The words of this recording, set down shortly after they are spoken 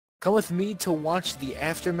Come with me to watch the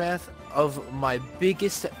aftermath of my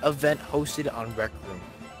biggest event hosted on RecRoom.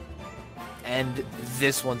 And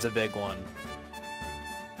this one's a big one.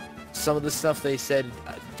 Some of the stuff they said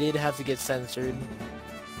did have to get censored,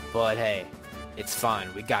 but hey, it's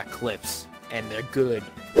fine. We got clips, and they're good.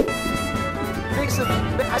 Biggest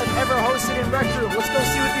event I've ever hosted in RecRoom. Let's go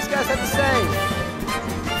see what these guys have to say.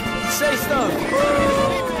 Say stuff.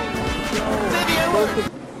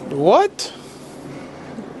 What?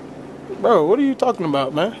 Bro, what are you talking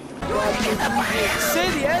about, man? Say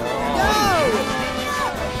the end. No!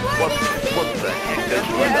 What the heck?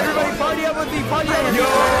 Yeah, everybody party up with me. Party up with me.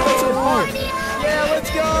 Yeah,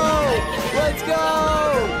 let's go. Let's go.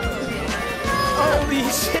 Holy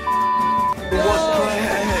shit. What the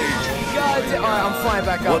heck? God damn. Alright, I'm flying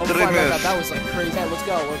back up. What I'm did I flying back miss? up. That was like crazy. Hey, let's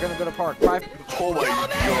go. We're gonna go to park. 5. Oh my god.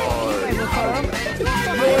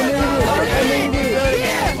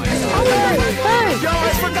 Yo,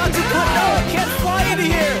 I forgot to cut. No, I can't fly into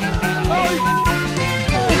here.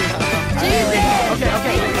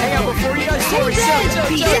 Okay, hang on, before you guys chill. I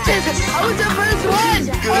was the first one!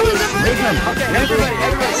 Okay, everybody,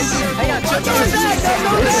 hang on, chill. Hang on, let's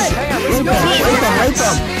go.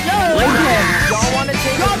 Y'all wanna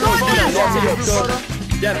take a photo?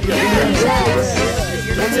 Yeah.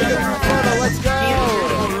 Let's go.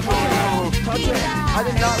 I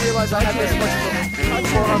did not realize I had this much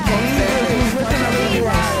quote-unquote fan.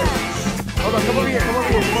 Hold on, come over here.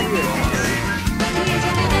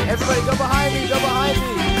 Everybody go behind me.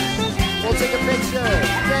 We'll take a picture.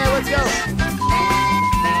 Yeah, let's go.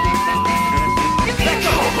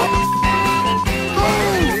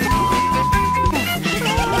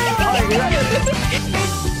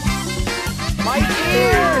 My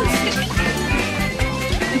ears!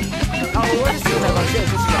 Oh, what is doing that?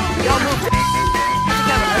 Y'all move.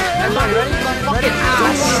 Everybody ready?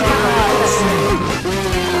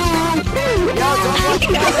 Y'all don't watch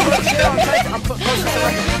the I'm close to the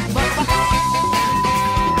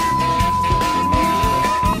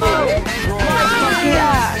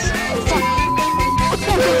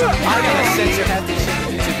I gotta censor half this shit in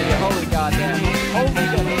the YouTube video. Holy goddamn.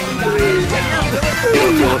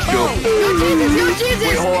 Let's go.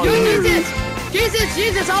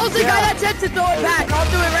 Jesus, I was the guy that said to throw it back. I'll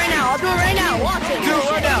do it right now. Watch it. Do it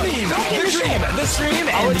right now. The stream.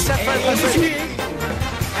 I'll accept my stream.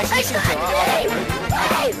 Actually, I got you.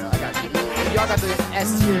 Y'all got the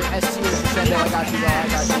S tier. Send it. I got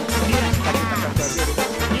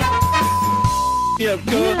you,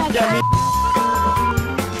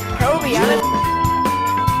 Kobe,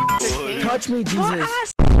 Touch me,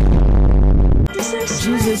 Jesus.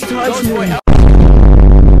 Jesus, touch me.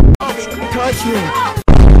 Touch me.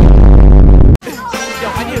 Yo,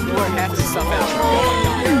 I need to blur half this stuff out.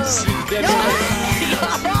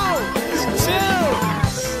 Chill.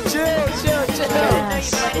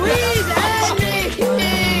 please, Andy!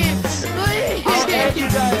 Please! I'll add you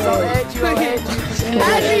guys.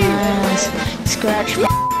 Andy! Scratch.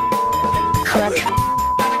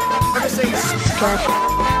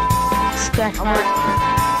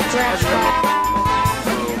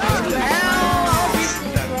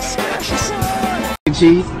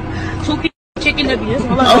 Cheese. 2 chicken nuggets.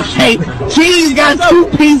 Okay, cheese got 2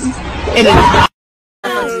 pieces and it's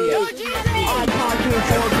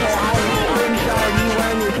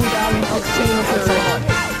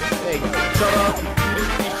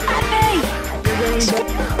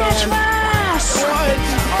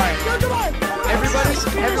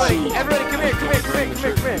Everybody, come here.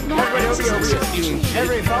 Everybody, over here.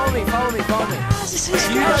 Everybody, follow me. Do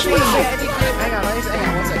you guys want to say anything? Hang on, 1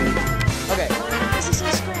 second. Okay.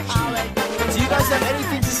 Do you guys have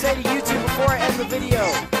anything to say to YouTube before I end the video?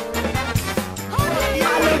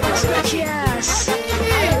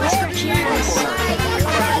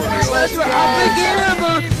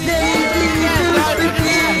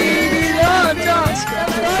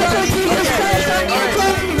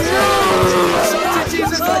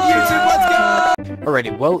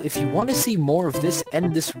 Alrighty, well, if you want to see more of this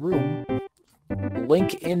and this room,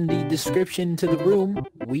 link in the description to the room.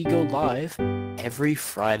 We go live every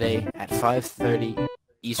Friday at 5:30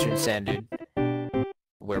 Eastern Standard,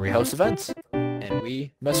 where we host events, and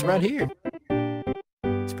we mess around here.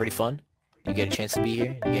 It's pretty fun. You get a chance to be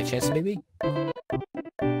here, you get a chance to meet me.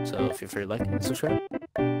 So feel free to like and subscribe.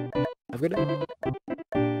 Have a good day.